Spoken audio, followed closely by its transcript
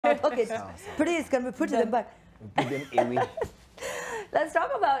our pockets. Please, can we put them back? Put them away. Let's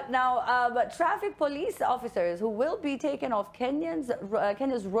talk about now traffic police officers who will be taken off Kenya's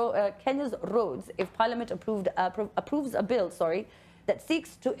roads if Parliament approves a bill, that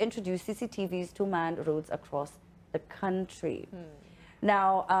seeks to introduce CCTVs to manned roads across the country.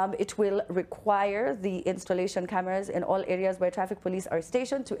 Now, it will require the installation cameras in all areas where traffic police are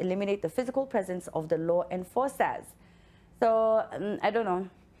stationed to eliminate the physical presence of the law enforcers. So, I don't know.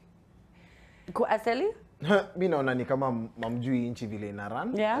 Aseli? Mi naona ni kama mamjui inchi vile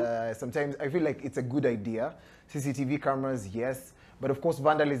inaran. Yeah. Sometimes I feel like it's a good idea. CCTV cameras, yes. But of course,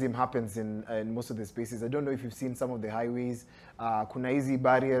 vandalism happens in most of the spaces. I don't know if you've seen some of the highways. Kuna hizi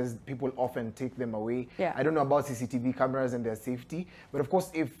barriers, people often take them away. Yeah. I don't know about CCTV cameras and their safety. But of course,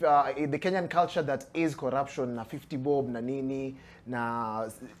 if the Kenyan culture that is corruption, na 50 bob, na nini, na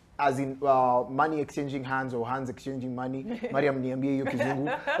as in money exchanging hands or hands exchanging money. Mariam niambie hiyo kizungu.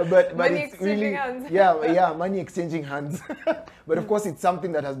 But money it's exchanging really, hands. yeah, money exchanging hands. But of course, it's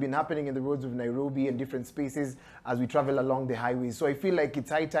something that has been happening in the roads of Nairobi and different spaces as we travel along the highways. So I feel like it's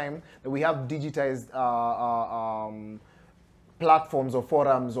high time that we have digitized platforms or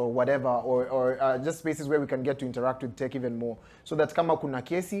forums or whatever, or just spaces where we can get to interact with tech even more. So that kama kuna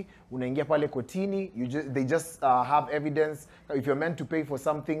kesi, unaingia pale kotini, they just have evidence. If you're meant to pay for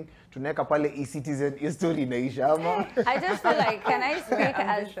something, tuneka pale e-citizen, history inaisha. I just feel like, can I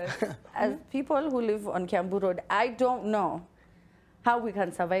speak as people who live on Kiambu Road, I don't know how we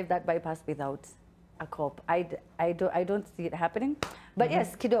can survive that bypass without a cop. I don't see it happening. But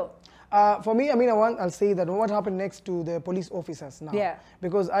yes, Kido. For me, I mean, I'll say that what happened next to the police officers now. Yeah.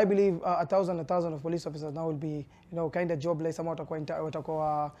 Because I believe 1,000 of police officers now will be, kind of jobless. Some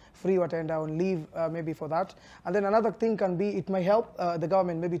watakuwa free, wataenda on leave maybe for that. And then another thing can be, it might help the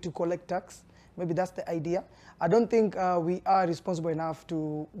government maybe to collect tax. Maybe that's the idea. I don't think we are responsible enough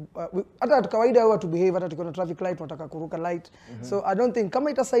to, hata kawaida huwa to behave, hata tukiona traffic light, tunataka kuruka light. So I don't think,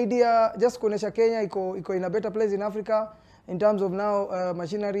 kama itasaidia just kuonesha Kenya iko in a better place in Africa, in terms of now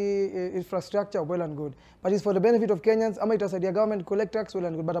machinery, infrastructure, well and good. But it's for the benefit of Kenyans. Ama itasaidia government collect tax, well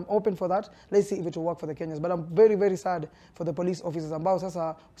and good. But I'm open for that. Let's see if it will work for the Kenyans. But I'm very, very sad for the police officers ambao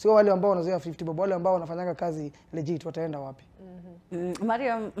sasa sio wale ambao wanazoea 50 bob, wale ambao wanafanyanga kazi legit, wataenda wapi?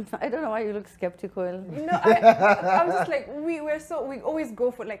 Mariam, I don't know why you look skeptical. No, I'm just like, we always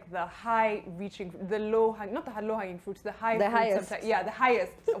go for like the high reaching, the low hang, not the low hanging fruits, the high. The highest. Yeah, the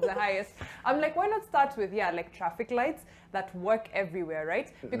highest of the highest. I'm like, why not start with like traffic lights that work everywhere,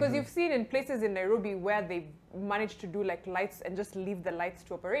 right? Because you've seen in places in Nairobi where they've managed to do like lights and just leave the lights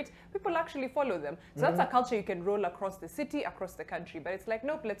to operate, people actually follow them. So that's a culture you can roll across the city, across the country. But it's like,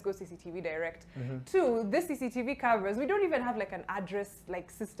 nope, let's go CCTV direct. Two, this CCTV cameras, we don't even have like an address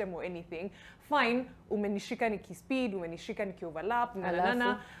like system or anything. Fine, umenishika niki speed, umenishika niki overlap,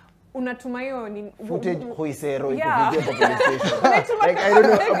 na unatumayo ni footage hoisero yeah. Video for police station. Like I don't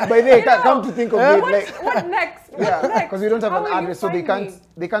know, by the way, come to think of it, like what next? Yeah, because we don't have How an address, so they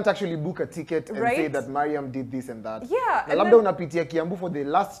can't actually book a ticket and right? say that Mariam did this and that. Yeah. Na labda unapitia Kiambu for the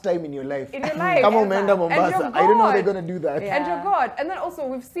last time in your life. In your life. Kama umeenda Mombasa, I don't know how they're going to do that. Yeah. And you're God. And then also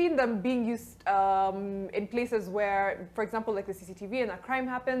we've seen them being used in places where, for example, like the CCTV and a crime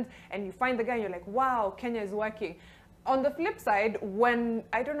happens and you find the guy and you're like, wow, Kenya is working. On the flip side, when,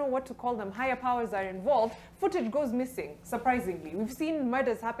 I don't know what to call them, higher powers are involved, footage goes missing, surprisingly. We've seen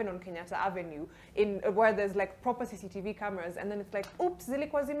murders happen on Kenyatta Avenue where there's like proper CCTV cameras and then it's like, oops,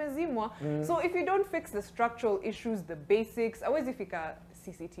 zilikuwa zimezimwa. So if you don't fix the structural issues, the basics, hawezi fika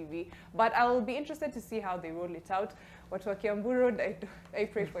CCTV. But I'll be interested to see how they roll it out. Watu wa Kiambu Road, I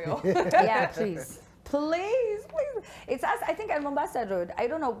pray for you. Yeah, please. Please. It's us, I think, at Mombasa Road. I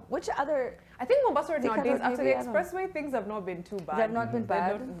don't know which other. I think Mombasa Road nowadays, after the expressway, things have not been too bad. They've not been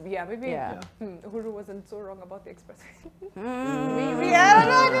bad. Yeah, maybe yeah. Uhuru wasn't so wrong about the expressway. Maybe. I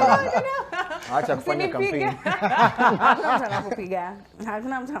don't know. Acha kufanya campaign.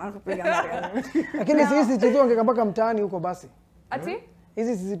 Lakini sisi CCTV wangeka mpaka mtaani huko basi. Ati?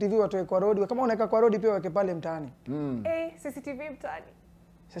 Hizi CCTV watoe kwa road. Kama unaweka kwa road pia weke pale mtaani. CCTV mtaani.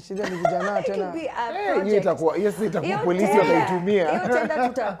 Sasa ni vijana tena. Hiyo itakuwa polisi wataitumia. Hiyo tenda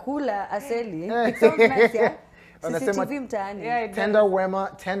tutakula Aseli. It sounds nice, yeah. CCTV mtaani. Tender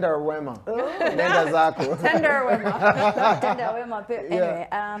wema. Nenda zako. Tender wema. Anyway,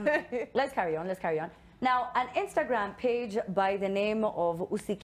 let's carry on. Now, an Instagram page by the name of